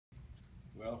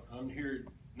Well, I'm here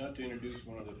not to introduce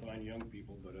one of the fine young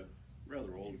people, but a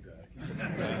rather old guy.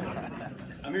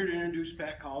 I'm here to introduce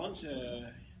Pat Collins, and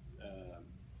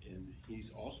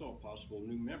he's also a possible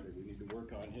new member. We need to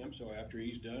work on him, so after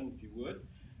he's done, if you would,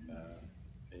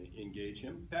 engage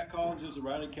him. Pat Collins is the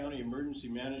Riley County Emergency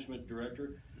Management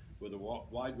Director with a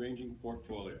wide-ranging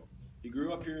portfolio. He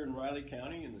grew up here in Riley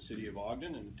County in the city of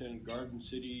Ogden and attended Garden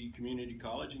City Community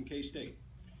College and K-State.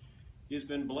 He has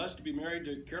been blessed to be married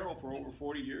to Carol for over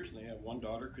 40 years, and they have one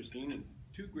daughter, Christine, and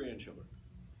 2 grandchildren.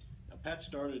 Now, Pat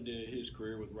started his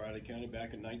career with Riley County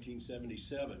back in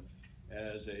 1977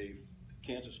 as a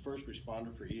Kansas first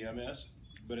responder for EMS,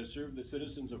 but has served the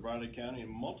citizens of Riley County in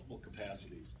multiple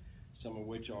capacities, some of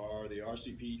which are the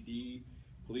RCPD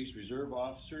Police Reserve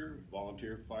Officer,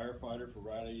 volunteer firefighter for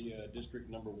Riley District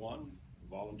Number 1,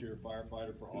 volunteer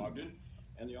firefighter for Ogden,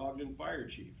 and the Ogden Fire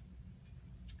Chief.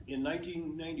 In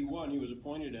 1991, he was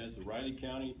appointed as the Riley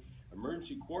County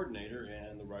Emergency Coordinator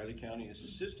and the Riley County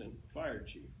Assistant Fire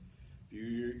Chief. A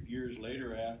few years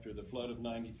later, after the flood of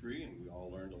 '93, and we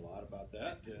all learned a lot about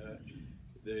that,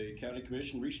 the County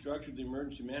Commission restructured the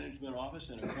Emergency Management Office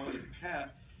and appointed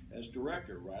Pat as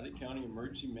Director, Riley County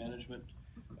Emergency Management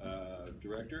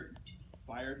Director,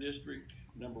 Fire District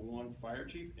Number 1 Fire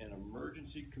Chief, and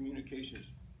Emergency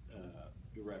Communications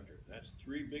Director. That's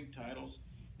 3 big titles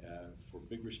for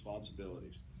big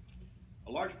responsibilities.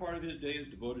 A large part of his day is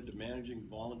devoted to managing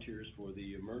volunteers for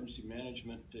the Emergency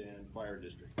Management and Fire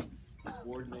District. He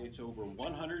coordinates over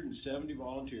 170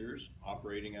 volunteers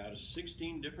operating out of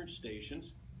 16 different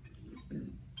stations.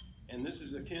 And this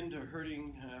is akin to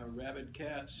herding rabid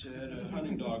cats at a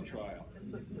hunting dog trial.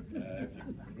 If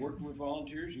you've worked with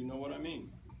volunteers, you know what I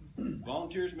mean.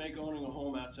 Volunteers make owning a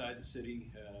home outside the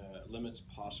city limits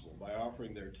possible by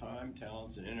offering their time,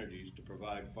 talents, and energies to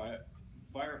provide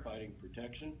firefighting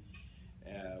protection,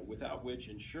 without which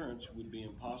insurance would be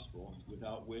impossible,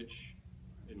 without which,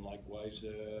 and likewise,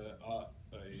 a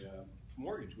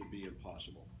mortgage would be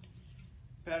impossible.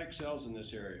 Pat excels in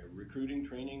this area, recruiting,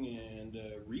 training, and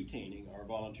retaining our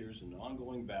volunteers in an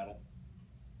ongoing battle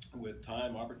with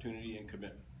time, opportunity, and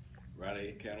commitment.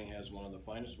 Riley County has one of the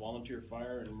finest volunteer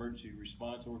fire and emergency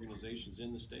response organizations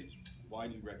in the state,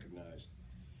 widely recognized.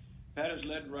 Pat has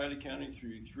led Riley County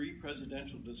through 3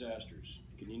 presidential disasters.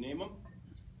 Can you name them?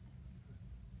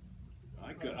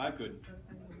 I could.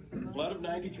 Flood of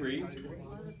 '93,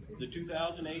 the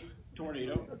 2008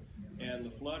 tornado, and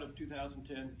the flood of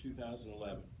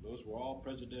 2010-2011. Those were all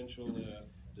presidential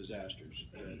disasters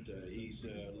that he's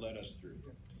led us through.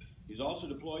 He's also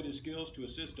deployed his skills to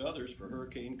assist others for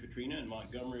Hurricane Katrina and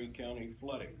Montgomery County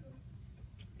flooding.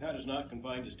 Pat has not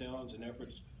confined his talents and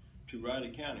efforts to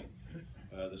Riley County.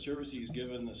 The service he's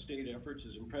given the state efforts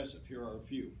is impressive. Here are a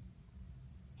few.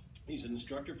 He's an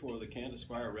instructor for the Kansas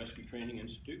Fire Rescue Training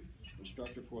Institute,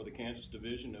 instructor for the Kansas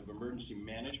Division of Emergency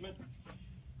Management,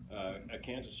 a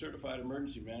Kansas Certified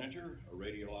Emergency Manager, a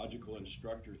Radiological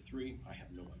Instructor 3, I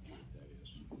have no idea what that is,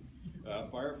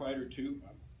 Firefighter 2,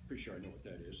 I'm pretty sure I know what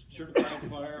that is, Certified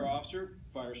Fire Officer,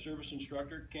 Fire Service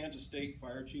Instructor, Kansas State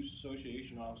Fire Chiefs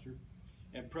Association Officer,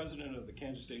 and President of the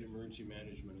Kansas State Emergency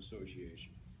Management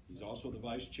Association. He's also the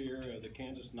Vice Chair of the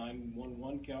Kansas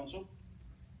 911 Council.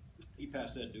 He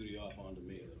passed that duty off on to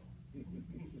me,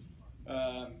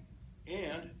 though.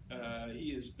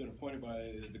 He has been appointed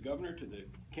by the governor to the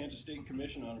Kansas State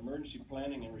Commission on Emergency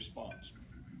Planning and Response.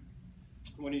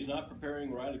 When he's not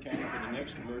preparing Riley County for the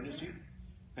next emergency,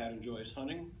 Pat enjoys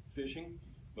hunting, fishing,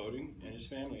 boating, and his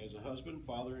family as a husband,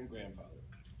 father, and grandfather.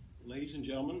 Ladies and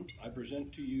gentlemen, I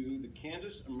present to you the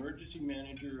Kansas Emergency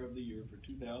Manager of the Year for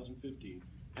 2015,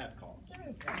 Pat Collins.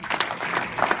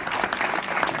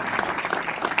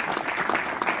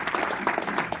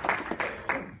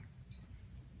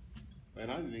 And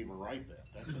I didn't even write that.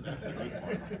 That's a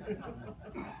good one.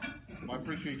 I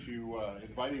appreciate you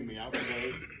inviting me out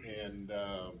today. And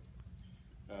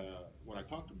when I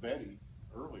talked to Betty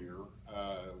earlier,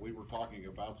 we were talking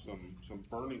about some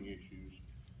burning issues.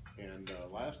 And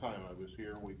last time I was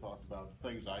here, we talked about the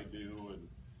things I do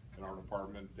in our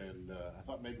department. And I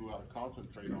thought maybe we ought to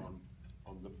concentrate on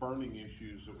the burning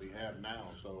issues that we have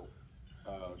now. So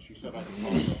she said I could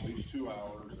talk for at least 2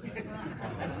 hours. You can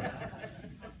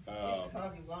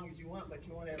talk as long as you want, but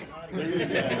you won't have an audience.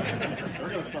 They're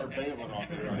going to start bailing on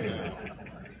me right now.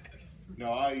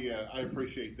 No, I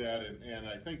appreciate that, and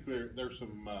I think there's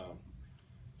some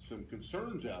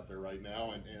concerns out there right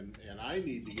now, and I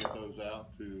need to get those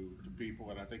out to people,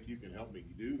 and I think you can help me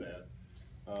do that.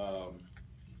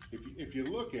 If you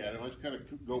look at it, let's kind of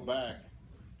go back.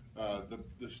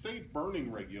 The state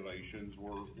burning regulations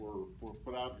were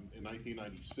put out in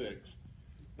 1996,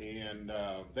 and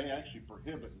they actually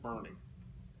prohibit burning.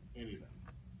 anything.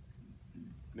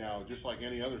 Now, just like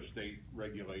any other state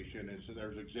regulation,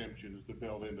 there's exemptions to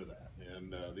build into that.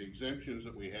 And the exemptions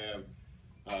that we have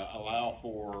allow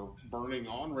for burning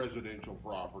on residential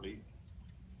property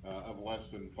of less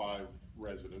than 5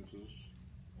 residences.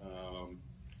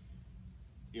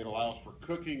 It allows for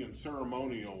cooking and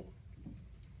ceremonial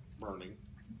burning.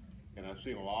 And I've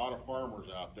seen a lot of farmers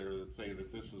out there that say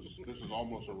that this is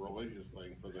almost a religious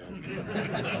thing for them.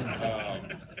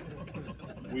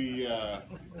 We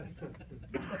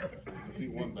see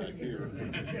one back here.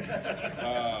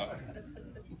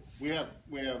 We have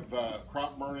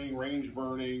crop burning, range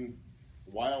burning,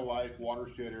 wildlife,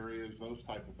 watershed areas. Those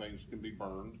type of things can be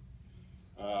burned,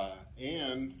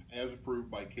 and as approved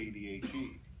by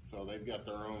KDHE. So they've got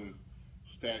their own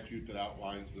statute that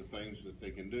outlines the things that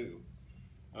they can do.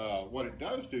 What it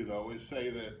does do, though, is say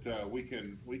that we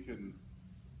can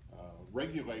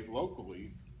regulate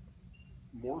locally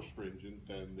more stringent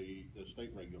than the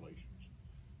state regulations,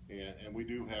 and we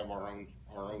do have our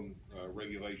own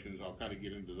regulations. I'll kind of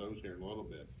get into those here in a little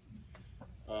bit.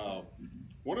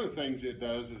 One of the things it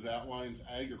does is outlines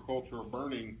agricultural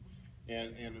burning,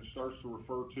 and it starts to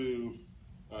refer to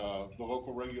the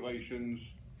local regulations.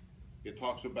 It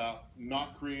talks about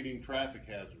not creating traffic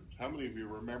hazards. How many of you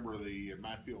remember the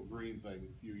Matfield Green thing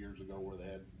a few years ago where they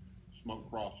had smoke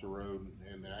cross the road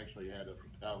and they actually had a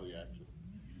fatality accident?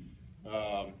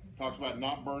 Talks about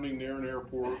not burning near an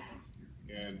airport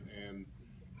and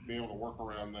being able to work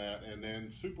around that, and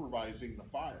then supervising the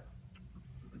fire.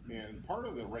 And part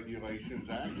of the regulations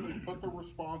actually put the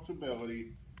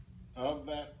responsibility of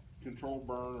that controlled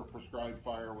burn or prescribed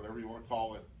fire, whatever you want to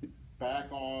call it,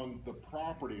 back on the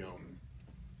property owner.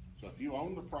 So if you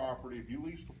own the property, if you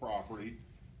lease the property,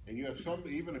 and you have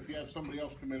even if you have somebody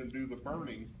else come in and do the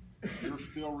burning, you're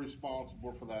still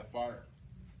responsible for that fire.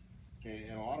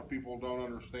 And a lot of people don't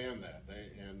understand that.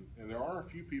 And there are a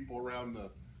few people around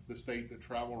the state that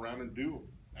travel around and do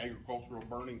agricultural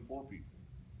burning for people.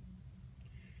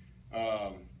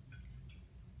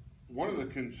 One of the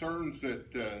concerns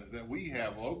that we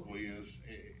have locally is,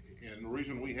 and the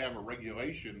reason we have a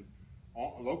regulation,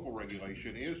 local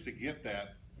regulation, is to get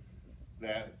that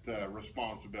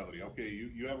responsibility. Okay,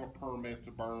 you have a permit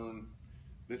to burn.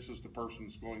 This is the person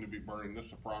that's going to be burning. This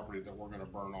is the property that we're going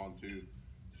to burn onto.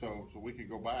 So we could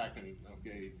go back and,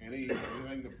 okay,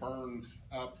 anything that burns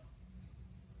up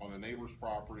on the neighbor's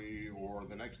property or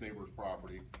the next neighbor's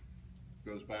property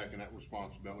goes back, and that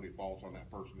responsibility falls on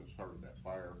that person that started that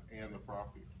fire and the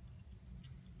property.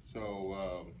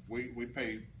 So we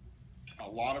pay a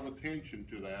lot of attention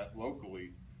to that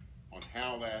locally on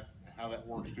how that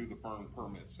works through the burn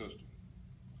permit system.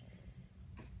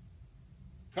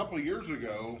 A couple of years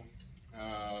ago,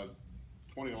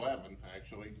 2011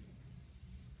 actually,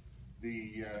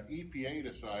 the EPA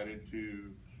decided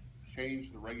to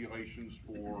change the regulations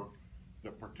for the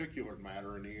particulate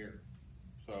matter in the air.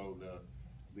 So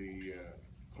the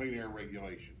clean air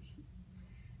regulations.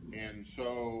 And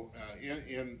so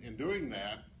in doing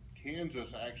that,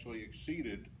 Kansas actually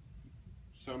exceeded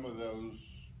some of those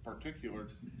particular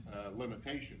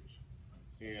limitations.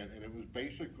 And it was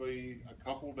basically a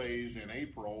couple days in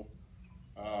April,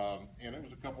 and it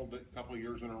was a couple of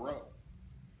years in a row.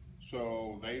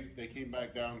 So they came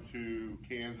back down to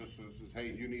Kansas and says,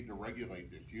 hey, you need to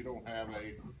regulate this. You don't have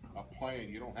a plan.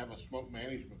 You don't have a smoke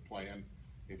management plan.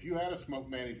 If you had a smoke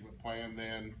management plan,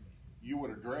 then you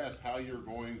would address how you're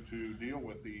going to deal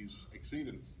with these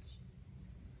exceedances.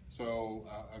 So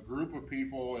a group of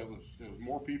people, it was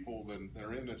more people than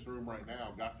are in this room right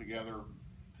now, got together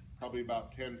probably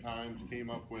about 10 times, came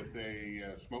up with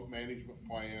a smoke management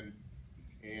plan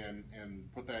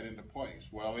and put that into place.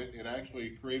 Well, it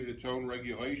actually created its own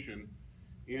regulation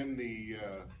in the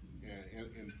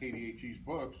in KDHE's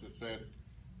books that said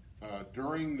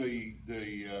during the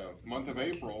month of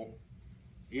April,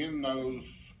 in those,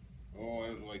 it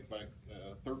was like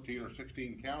 13 or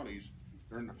 16 counties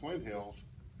during the Flint Hills,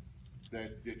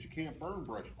 that you can't burn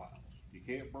brush piles, you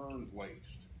can't burn waste.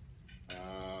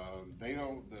 The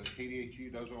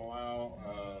KDHE doesn't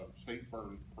allow state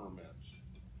burn permits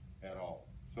at all.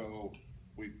 So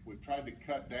we've tried to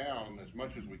cut down as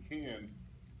much as we can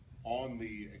on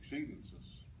the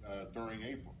exceedances during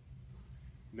April.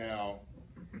 Now,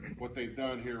 what they've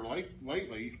done here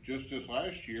lately, just this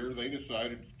last year, they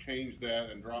decided to change that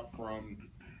and drop from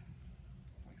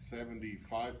like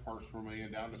 75 parts per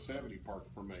million down to 70 parts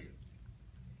per million.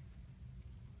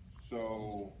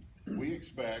 So we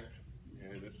expect,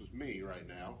 and this is me right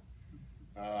now,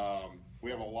 we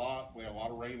have a lot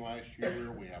of rain last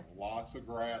year. We have lots of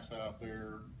grass out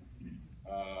there.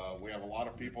 We have a lot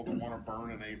of people that want to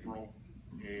burn in April,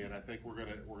 and I think we're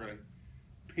gonna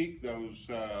peak those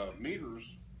meters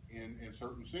in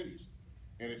certain cities.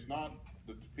 And it's not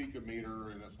the Topeka meter,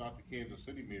 and it's not the Kansas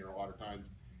City meter a lot of times.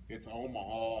 It's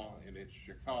Omaha, and it's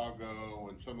Chicago,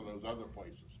 and some of those other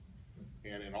places.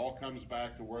 And it all comes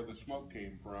back to where the smoke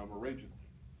came from originally.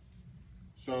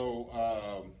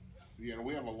 So, you know,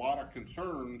 we have a lot of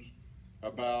concerns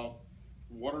about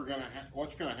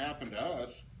what's gonna happen to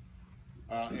us,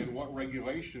 and what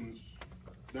regulations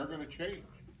they're gonna change.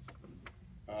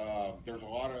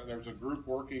 There's a group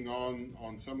working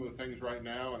on some of the things right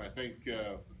now, and I think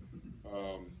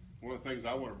one of the things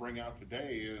I want to bring out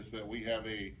today is that we have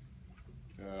a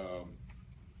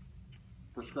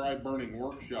prescribed burning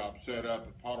workshop set up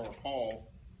at Potter's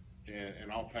Hall,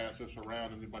 and I'll pass this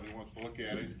around. Anybody who wants to look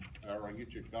at it, or I can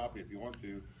get you a copy if you want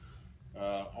to.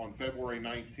 On February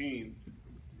 19th,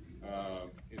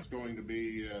 it's going to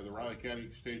be the Riley County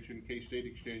Extension, K-State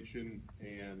Extension,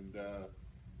 and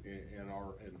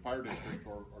our fire district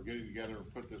are getting together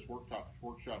and put this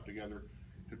workshop together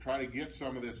to try to get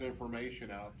some of this information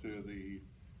out to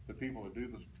the people that do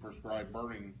this prescribed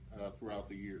burning throughout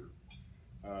the year.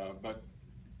 But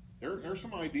there's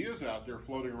some ideas out there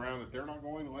floating around that they're not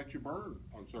going to let you burn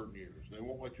on certain years. They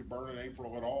won't let you burn in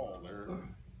April at all.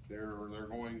 They're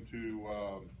going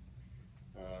to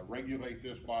regulate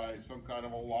this by some kind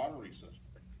of a lottery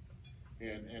system.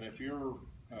 And if you're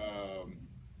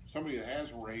somebody that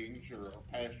has range or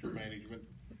pasture management,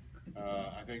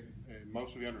 I think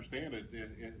most of you understand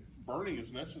burning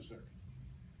is necessary.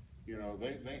 You know,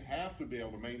 they have to be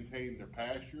able to maintain their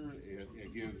pasture.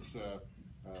 It gives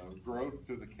growth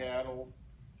to the cattle.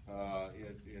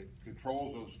 It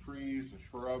controls those trees, the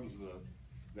shrubs,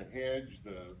 the hedge,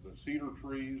 the cedar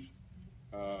trees.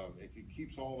 It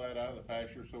keeps all that out of the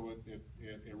pasture, so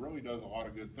it really does a lot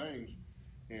of good things.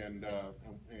 And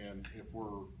if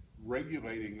we're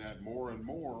regulating that more and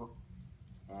more,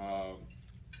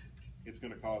 it's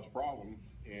going to cause problems.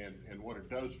 And what it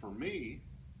does for me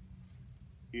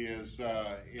is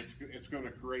it's going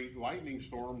to create lightning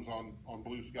storms on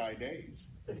blue sky days.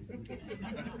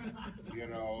 You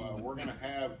know, we're going to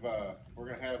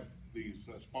have these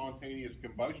spontaneous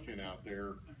combustion out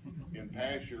there in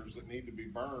pastures that need to be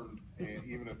burned, and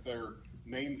even if their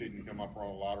name didn't come up on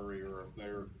a lottery, or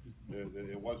if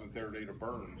it wasn't their day to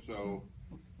burn. So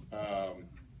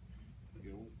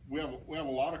you know, we have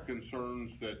a lot of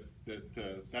concerns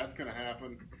that's going to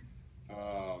happen.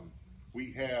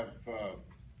 We have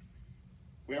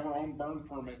our own burn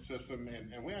permit system,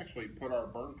 and we actually put our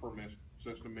burn permit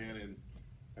system in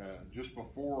just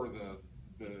before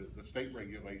the state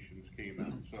regulations came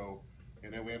out. So,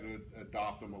 and then we had to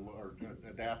adapt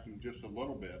them just a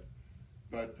little bit.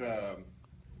 But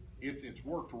it's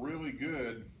worked really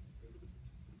good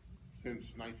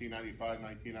since 1995,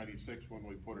 1996 when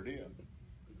we put it in.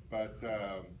 But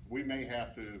we may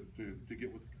have to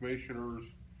get with the commissioners,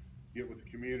 get with the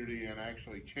community, and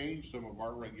actually change some of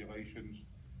our regulations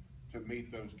to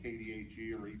meet those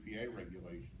KDHE or EPA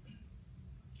regulations.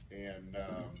 And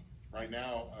right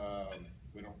now,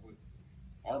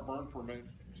 our burn permit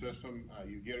system,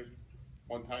 you get it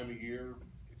one time a year.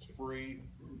 It's free.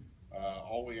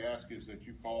 All we ask is that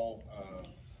you call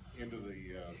into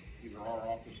either our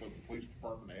office or the police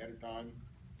department ahead of time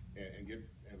and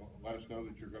let us know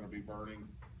that you're going to be burning.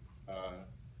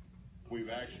 We've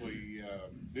actually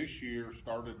this year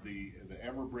started the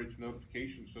Everbridge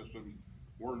notification system.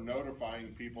 We're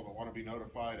notifying people that want to be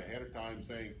notified ahead of time,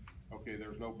 saying, okay,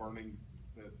 there's no burning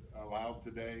allowed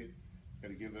today. Got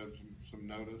to give them some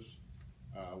notice.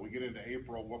 We get into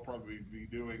April, we'll probably be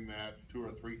doing that 2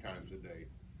 or 3 times a day,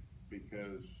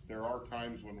 because there are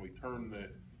times when we turn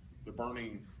the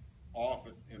burning off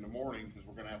in the morning because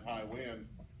we're going to have high wind.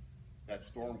 That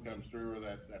storm comes through, or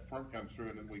that front comes through,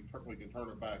 and then we can turn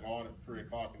it back on at 3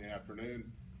 o'clock in the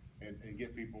afternoon and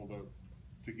get people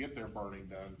to get their burning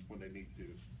done when they need to.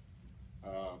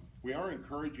 We are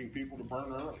encouraging people to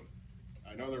burn early.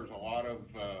 I know there's a lot of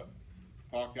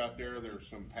talk out there. There's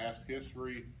some past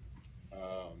history,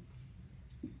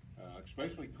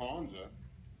 especially Konza,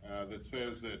 that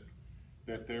says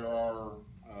that there are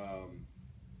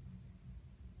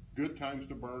good times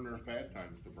to burn, there's bad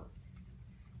times to burn.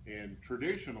 And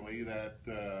traditionally, that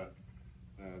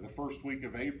the first week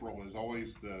of April is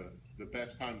always the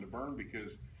best time to burn,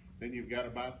 because then you've got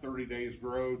about 30 days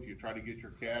growth. You try to get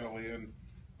your cattle in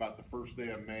about the first day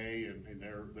of May, and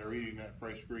they're eating that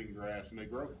fresh green grass, and they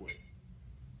grow quick.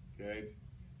 Okay.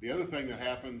 The other thing that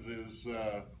happens is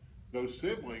those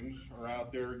siblings are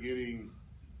out there getting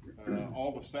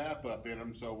all the sap up in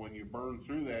them. So when you burn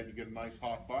through that, you get a nice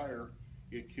hot fire.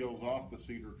 It kills off the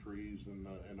cedar trees and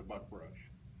the buckbrush.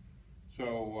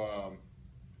 So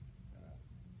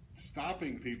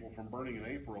stopping people from burning in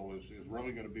April is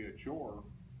really going to be a chore.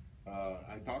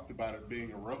 I talked about it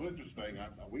being a religious thing.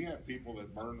 We have people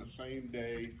that burn the same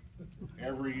day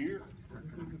every year,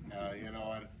 you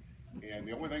know, and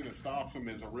the only thing that stops them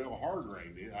is a real hard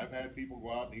rain. I've had people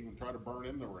go out and even try to burn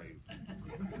in the rain.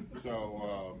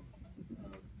 So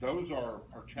those are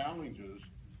challenges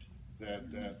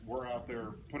that we're out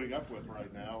there putting up with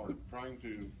right now, or trying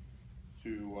to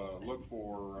look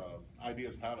for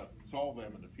ideas how to solve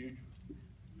them in the future.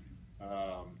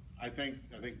 I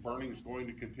think burning is going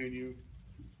to continue.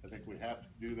 I think we have to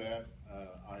do that.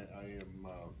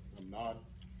 I'm not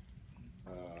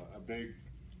a big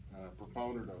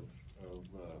proponent of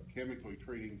chemically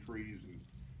treating trees and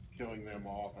killing them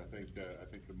off. I think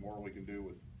the more we can do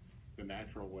with the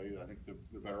natural way, I think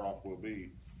the better off we'll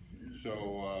be.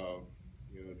 So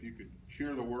you know, if you could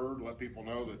share the word, let people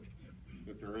know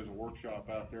that there is a workshop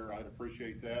out there, I'd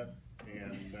appreciate that.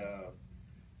 And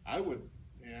I would,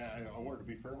 I want it to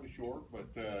be fairly short, but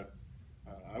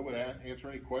I would answer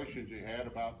any questions you had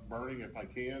about burning if I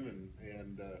can,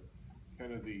 and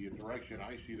kind of the direction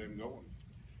I see them going.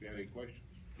 If you had any questions.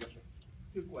 Yes, sir.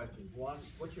 Two questions. One,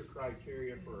 what's your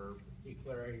criteria for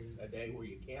declaring a day where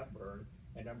you can't burn?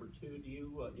 And number two, do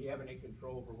you have any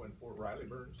control over when Fort Riley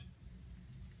burns?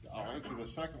 I'll answer the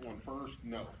second one first.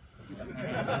 No. In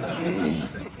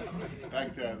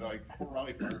fact, like Fort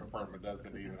Riley Fire Department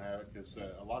doesn't even have it, because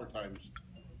a lot of times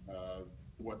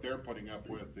what they're putting up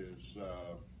with is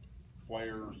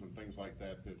flares and things like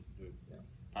that,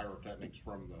 pyrotechnics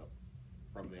from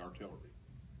the artillery.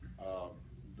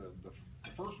 The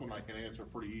first one I can answer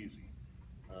pretty easy.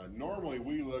 Normally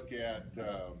we look at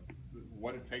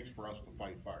what it takes for us to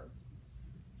fight fire.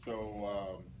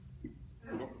 So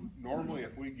normally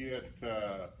if we get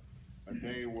a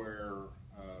day where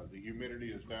the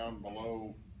humidity is down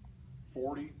below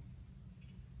 40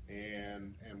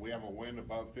 and we have a wind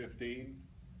above 15,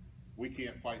 we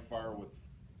can't fight fire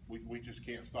we just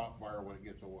can't stop fire when it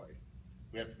gets away.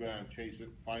 We have to go down and chase it,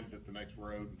 find it at the next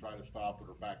road and try to stop it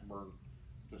or back burn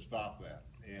to stop that.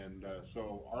 And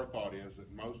so our thought is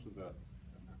that most of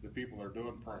the people that are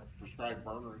doing prescribed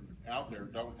burning out there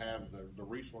don't have the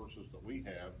resources that we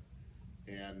have.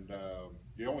 And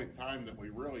the only time that we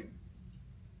really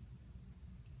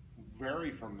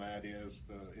vary from that is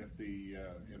if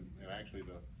and actually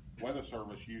the Weather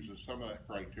Service uses some of that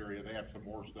criteria. They have some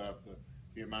more stuff,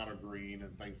 the amount of green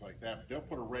and things like that. But they'll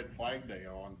put a red flag day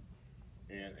on,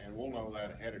 and we'll know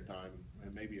that ahead of time,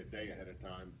 and maybe a day ahead of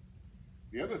time.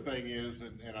 The other thing is,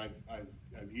 and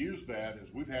I've used that,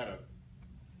 is we've had a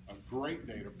great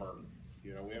day to burn.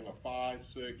 You know, we have a 5,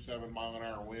 6, 7 mile an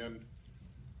hour wind,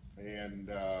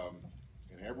 and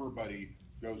everybody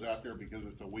goes out there because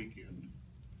it's a weekend.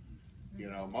 You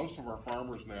know, most of our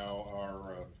farmers now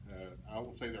are, I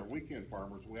won't say they're weekend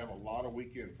farmers. We have a lot of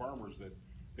weekend farmers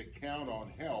that count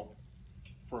on help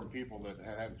from people that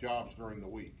have jobs during the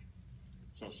week.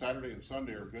 So Saturday and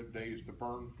Sunday are good days to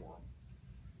burn for them.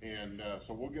 And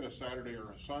so we'll get a Saturday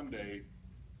or a Sunday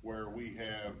where we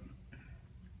have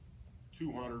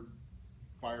 200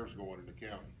 fires going in the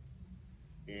county.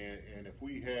 And if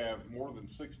we have more than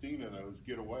 16 of those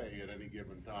get away at any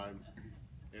given time,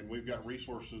 and we've got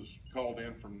resources called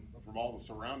in from all the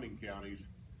surrounding counties,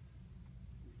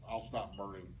 I'll stop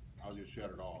burning. I'll just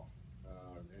shut it off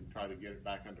and try to get it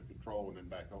back under control, and then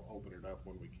back open it up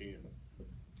when we can.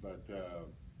 But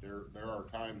there are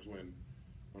times when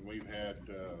we've had,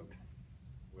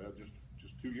 well,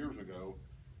 just 2 years ago,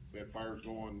 we had fires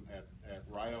going at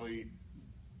Riley,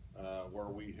 where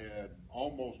we had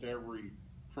almost every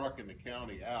truck in the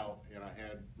county out, and I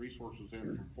had resources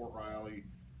in from Fort Riley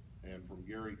and from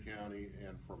Geary County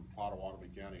and from Pottawatomie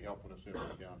County helping us in the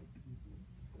county.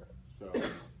 So,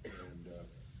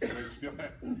 and we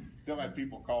still had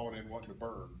people calling in wanting to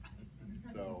burn.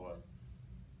 So,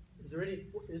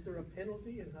 is there a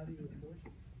penalty, and how do you enforce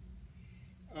it?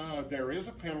 there is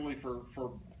a penalty for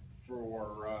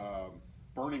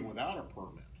burning without a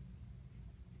permit,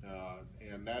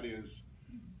 and that is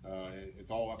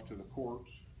it's all up to the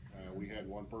courts. We had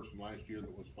one person last year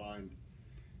that was fined,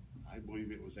 I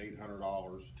believe it was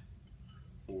 $800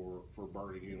 for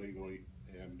burning illegally,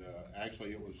 and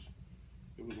actually it was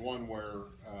one where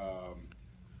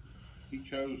he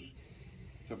chose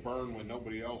to burn when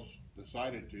nobody else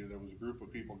decided to. There was a group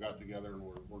of people got together and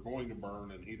were going to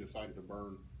burn, and he decided to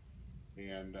burn,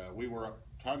 and we were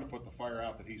trying to put the fire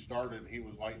out that he started, and he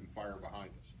was lighting fire behind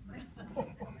us.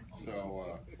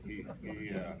 So he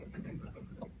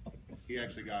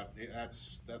actually got,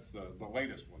 that's the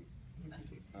latest one.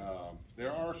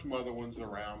 There are some other ones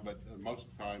around, but most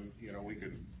of the time, you know, we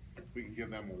can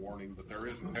give them a warning. But there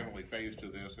is a penalty phase to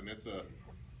this, and it's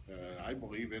I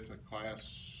believe it's a Class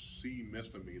C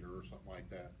misdemeanor or something like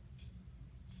that.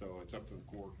 So it's up to the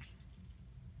courts.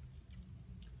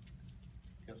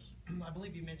 Yes? I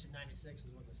believe you mentioned 96 is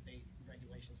when the state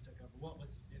regulations took over. What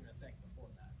was in effect before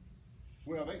that?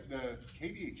 Well, the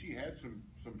KDHE had some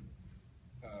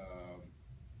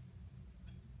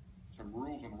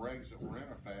rules and regs that were in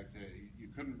effect. You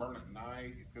couldn't burn at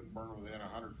night. You couldn't burn within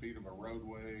 100 feet of a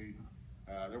roadway.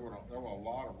 There were a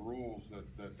lot of rules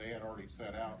that they had already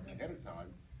set out ahead of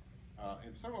time,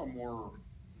 and some of them were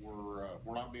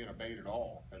not being obeyed at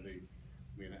all.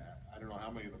 I don't know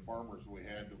how many of the farmers we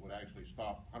had that would actually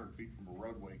stop 100 feet from a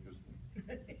roadway because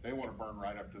they want to burn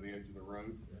right up to the edge of the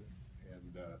road,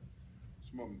 and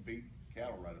some of them feed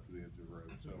cattle right up to the edge of the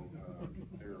road. So,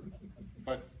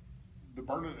 but the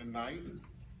burning at night,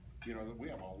 you know, we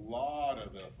have a lot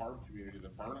of the farm community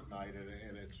that burn at night,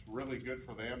 and it's really good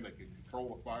for them. They can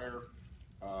control the fire.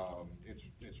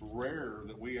 It's rare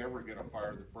that we ever get a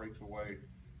fire that breaks away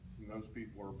from those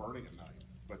people who are burning at night.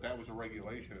 But that was a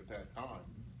regulation at that time.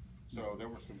 So there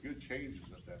were some good changes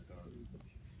at that time.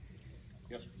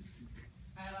 Yes?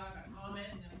 I have a comment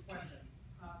and a question.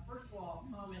 First of all,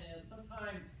 comment is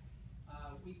sometimes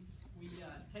we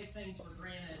take things for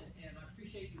granted, and I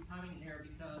appreciate you coming here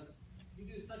because you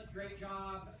do such a great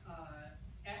job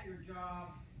at your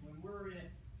job when we're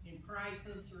in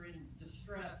crisis or in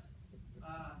distress.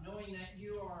 Knowing that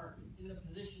you are in the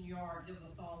position you are gives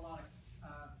us all a lot of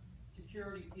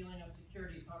feeling of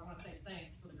security. So I want to say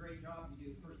thanks for the great job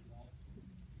you do, first of all.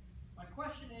 My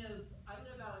question is, I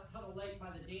live out at Tuttle Lake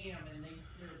by the dam, and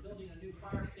they're building a new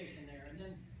fire station there, and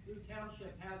then Blue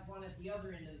Township has one at the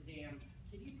other end of the dam.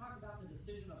 Can you talk about the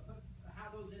decision of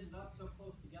how those ended up so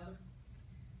close together?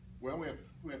 Well, we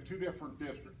have two different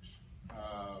districts.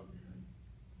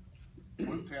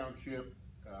 Blue Township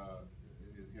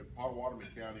in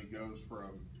Pottawatomie County goes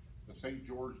from the St.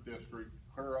 George district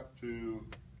clear up to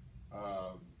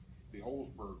the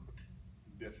Oldsburg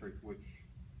district, which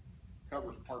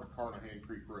covers part of Carnahan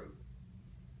Creek Road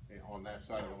on that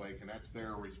side of the lake, and that's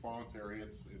their response area.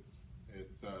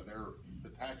 The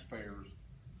taxpayers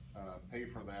pay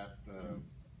for that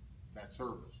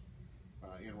service.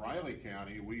 In Riley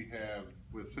County, we have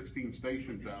 16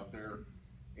 stations out there,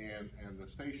 and the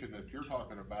station that you're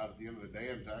talking about at the end of the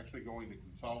dam is actually going to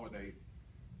consolidate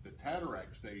the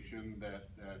Tatarack station that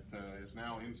is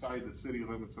now inside the city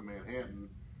limits of Manhattan,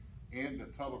 and the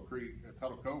Tuttle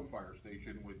Cove Fire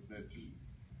Station,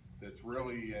 that's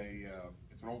really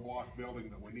it's an old block building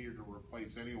that we needed to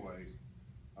replace anyway,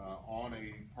 on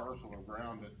a parcel of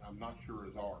ground that I'm not sure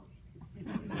is ours.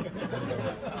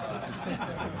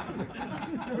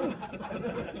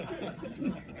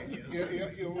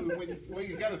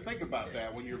 You got to think about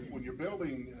that when you're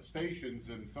building stations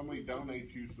and somebody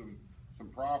donates you some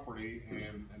property,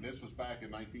 and this was back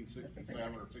in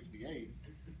 1967 or 68.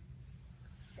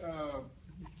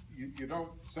 You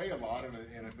don't say a lot, and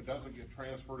if it doesn't get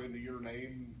transferred into your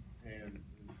name, and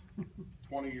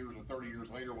 20 years or 30 years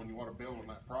later, when you want to build on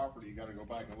that property, you got to go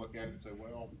back and look at it and say,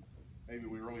 well, maybe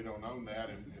we really don't own that,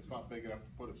 and it's not big enough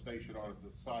to put a station on it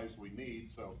the size we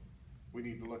need, so we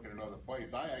need to look at another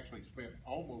place. I actually spent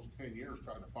almost 10 years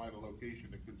trying to find a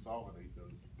location to consolidate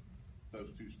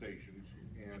those two stations,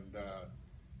 and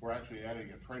we're actually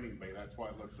adding a training bay. That's why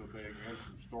it looks so big, and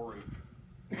some storage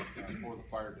for the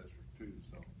fire district too.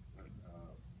 So,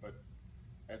 but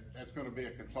that's going to be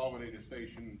a consolidated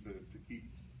station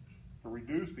to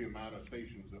reduce the amount of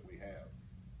stations that we have.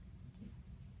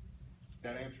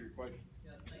 That answer your question?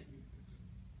 Yes, thank you.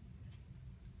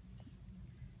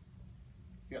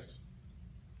 Yes.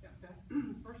 Yeah,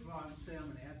 first of all, I would say I'm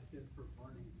an advocate for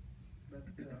burning, but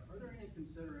are there any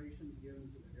considerations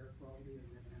given to the air quality in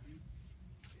Manhattan?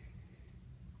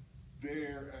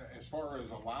 As far as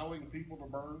allowing people to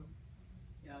burn?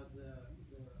 Yeah,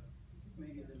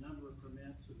 maybe the number of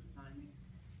permits or the timing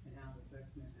and how it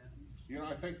affects Manhattan? You know,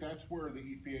 I think that's where the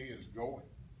EPA is going.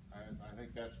 I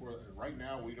think that's where, right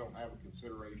now we don't have a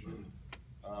consideration,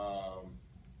 but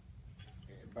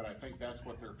I think that's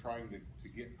what they're trying to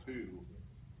get to.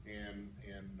 And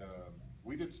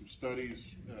we did some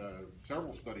studies,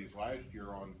 several studies last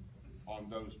year on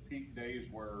those peak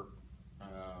days where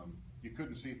you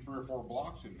couldn't see 3 or 4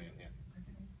 blocks in Manhattan.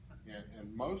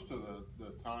 And most of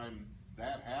the time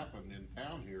that happened in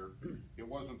town here, it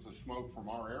wasn't the smoke from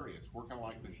our areas. We're kind of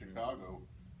like the Chicago.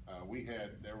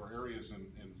 There were areas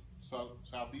in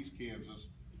southeast Kansas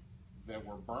that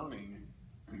were burning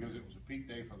because it was a peak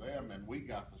day for them, and we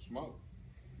got the smoke.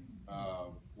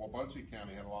 Wabaunsee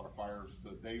County had a lot of fires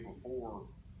the day before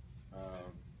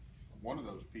one of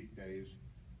those peak days,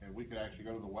 and we could actually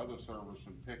go to the weather service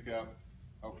and pick up,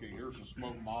 okay, here's the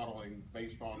smoke modeling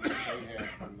based on what they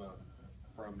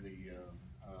from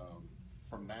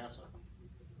from NASA,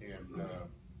 and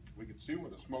we could see where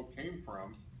the smoke came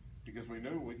from because we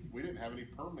knew we didn't have any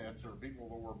permits or people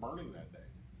that were burning that day.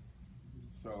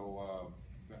 So,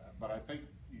 but I think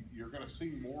you're going to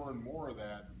see more and more of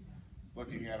that.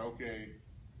 Looking at, okay,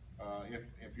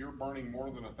 if you're burning more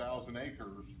than 1,000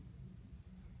 acres,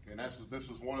 and this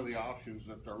is one of the options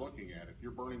that they're looking at. If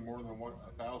you're burning more than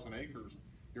 1,000 acres,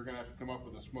 you're going to have to come up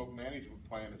with a smoke management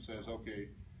plan that says, okay,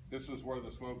 this is where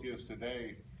the smoke is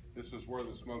today. This is where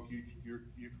the smoke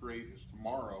you create is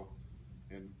tomorrow,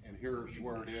 and here's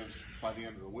where it is by the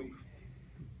end of the week.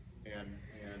 And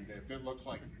if it looks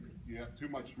like you have too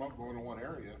much smoke going in one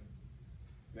area,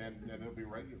 then it'll be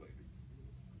regulated.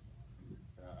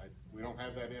 We don't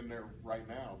have that in there right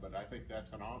now, but I think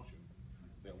that's an option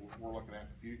that we're looking at in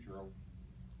the future.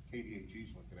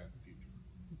 KDHE's looking at in the future.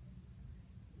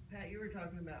 Pat, you were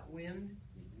talking about wind,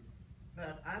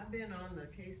 but I've been on the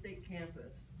K-State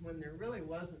campus when there really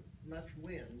wasn't much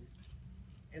wind,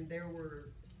 and there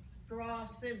were straw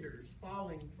cinders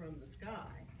falling from the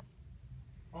sky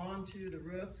onto the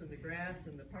roofs and the grass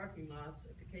and the parking lots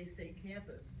at the K-State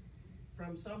campus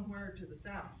from somewhere to the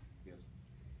south. Yes.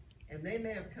 And they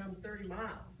may have come 30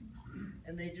 miles,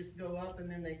 and they just go up and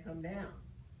then they come down.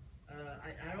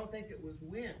 I don't think it was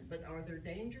wind, but are there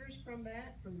dangers from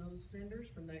that, from those cinders,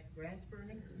 from that grass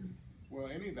burning? Well,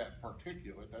 any of that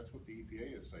particulate, that's what the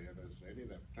EPA is saying, is any of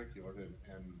that particulate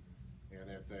and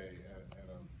at a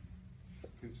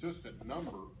consistent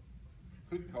number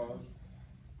could cause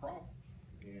problems.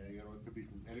 And, it could be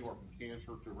from anywhere from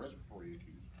cancer to respiratory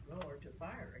issues. Well, or to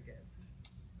fire, I guess.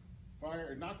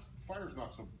 Fire's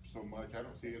not so much. I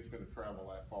don't see it's going to travel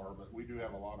that far, but we do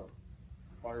have a lot of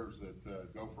fires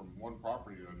that go from one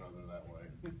property to another that way.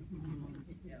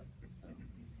 Yeah.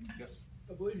 Yes.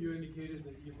 I believe you indicated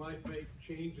that you might make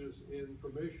changes in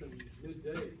permission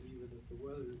midday, even if the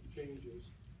weather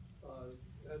changes.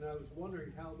 And I was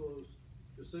wondering how those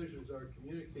decisions are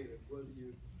communicated, whether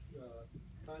you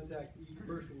contact each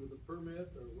person with a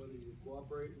permit, or whether you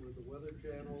cooperate with the Weather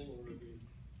Channel, or you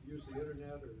use the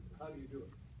internet, or how do you do it?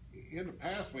 In the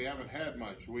past, we haven't had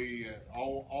much.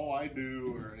 All I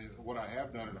do, or what I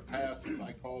have done in the past, is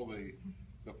I call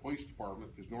the police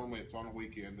department, because normally it's on a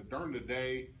weekend. But during the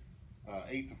day,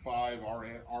 8 to 5,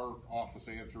 our office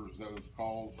answers those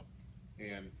calls,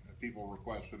 and people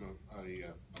requesting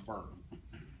a burn.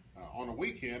 On a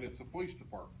weekend, it's the police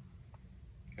department.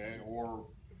 Okay, or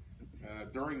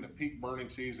during the peak burning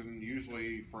season,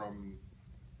 usually from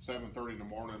 7:30 in the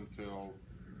morning till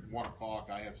 1 o'clock,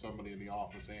 I have somebody in the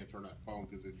office answering that phone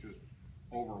because it's just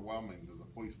overwhelming to the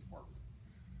police department.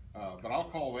 But I'll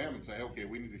call them and say, okay,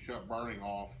 we need to shut burning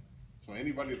off. So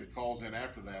anybody that calls in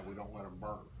after that, we don't let them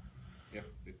burn.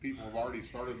 If people have already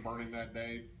started burning that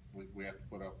day, we have to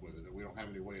put up with it. We don't have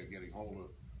any way of getting hold of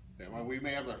them. Well, we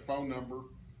may have their phone number,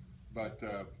 but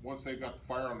once they've got the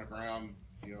fire on the ground,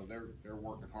 they're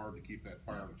working hard to keep that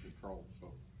fire under control.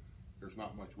 So there's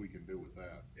not much we can do with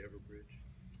that. Everbridge.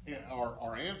 Yeah,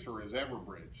 our answer is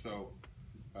Everbridge. So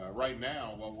right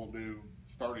now, what we'll do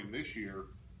starting this year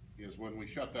is when we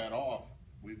shut that off,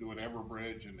 we do an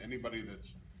Everbridge, and anybody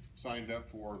that's signed up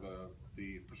for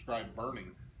the prescribed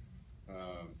burning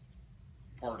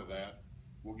part of that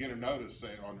will get a notice,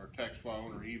 say on their text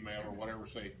phone or email or whatever,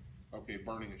 say, okay,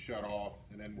 burning is shut off,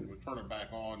 and then when we turn it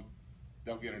back on,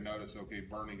 they'll get a notice, okay,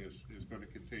 burning is going to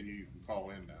continue, you can call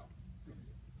in now.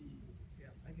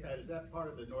 Pat, is that part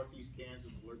of the Northeast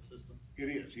Kansas alert system? It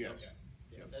is, yes. Okay.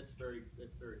 Yeah, that's very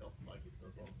helpful. I get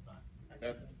those all the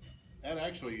time. That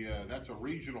actually, that's a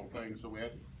regional thing. So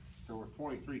there were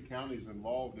 23 counties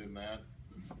involved in that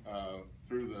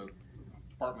through the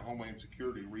Department of Homeland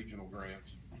Security regional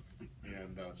grants,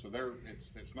 and so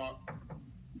it's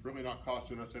really not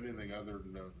costing us anything other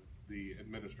than the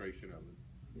administration of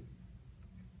it.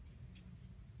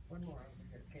 One more over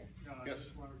here, Ken. Yes.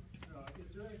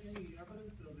 Is there any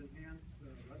evidence of enhanced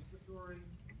respiratory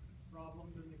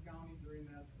problems in the county during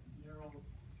that narrow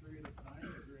period of time?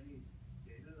 Is there any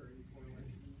data or any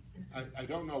correlation? I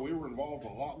don't know. We were involved a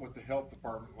lot with the health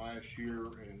department last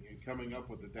year in coming up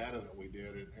with the data that we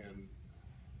did, and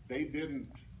they didn't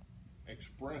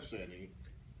express any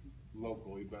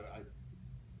locally, but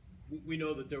we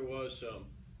know that there was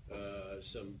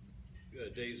some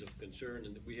days of concern,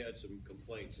 and that we had some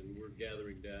complaints, and we're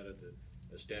gathering data to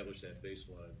establish that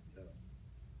baseline.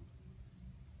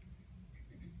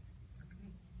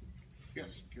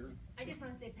 Yes, Karen? I just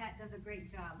want to say Pat does a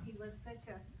great job. He was such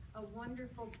a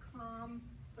wonderful, calm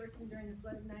person during the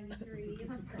flood of '93.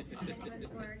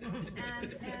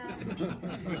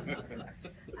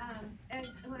 And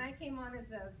when I came on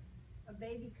as a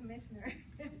baby commissioner,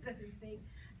 so to speak,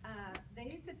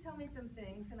 they tell me some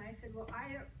things, and I said, well,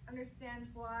 I don't understand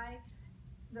why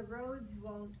the roads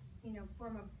won't, you know,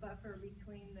 form a buffer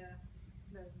between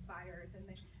the fires, and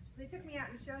so they took me out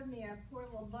and showed me a poor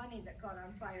little bunny that caught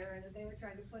on fire, and that they were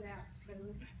trying to put out, but it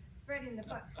was spreading the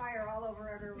fire all over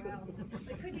everywhere else.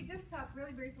 But could you just talk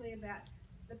really briefly about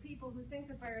the people who think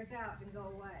the fire's out and go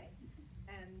away?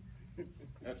 And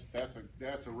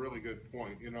That's a really good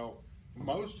point. You know,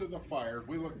 most of the fires,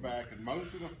 we look back, and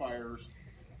most of the fires,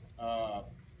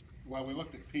 well, we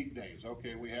looked at peak days.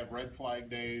 Okay, we have red flag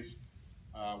days.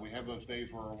 We have those days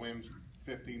where our winds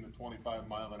 15 to 25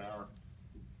 mile an hour,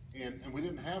 and we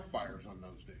didn't have fires on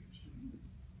those days.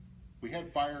 We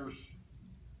had fires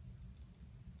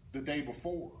the day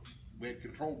before. We had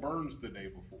controlled burns the day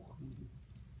before.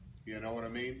 You know what I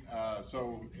mean?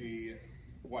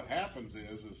 What happens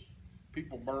is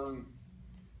people burn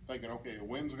thinking, okay, the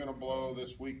wind's going to blow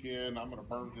this weekend, I'm going to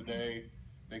burn today.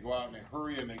 They go out and they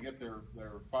hurry and they get their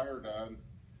fire done,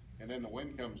 and then the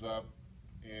wind comes up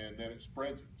and then it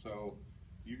spreads it. So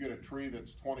you get a tree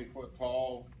that's 20 foot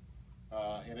tall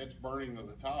and it's burning to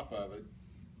the top of it,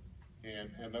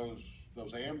 and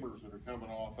those ambers that are coming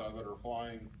off of it are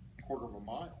flying a quarter of a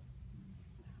mile.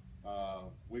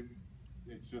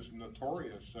 It's just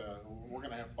notorious. We're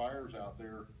going to have fires out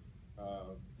there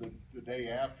the day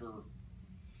after,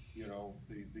 you know,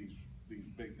 these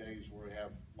big days where we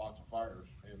have lots of fires,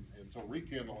 and so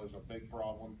rekindle is a big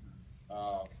problem,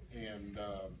 and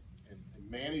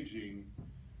managing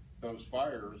those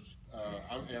fires.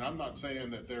 I'm not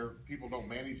saying that people don't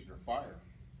manage their fire.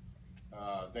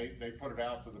 They put it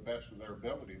out to the best of their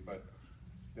ability, but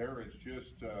there is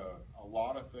just a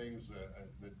lot of things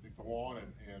that go on,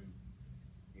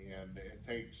 and it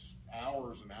takes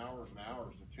hours and hours and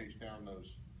hours to chase down those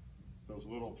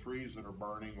little trees that are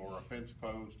burning, or a fence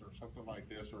post, or something like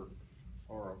this,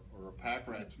 or a pack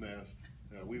rat's nest.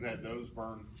 We've had those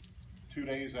burn 2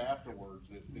 days afterwards.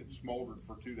 It smoldered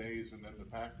for 2 days, and then the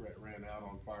pack rat ran out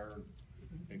on fire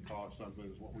and caused something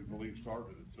is what we believe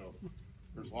started it. So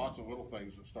there's lots of little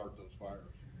things that start those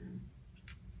fires.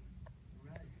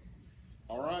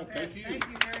 All right, thank you. Thank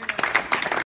you very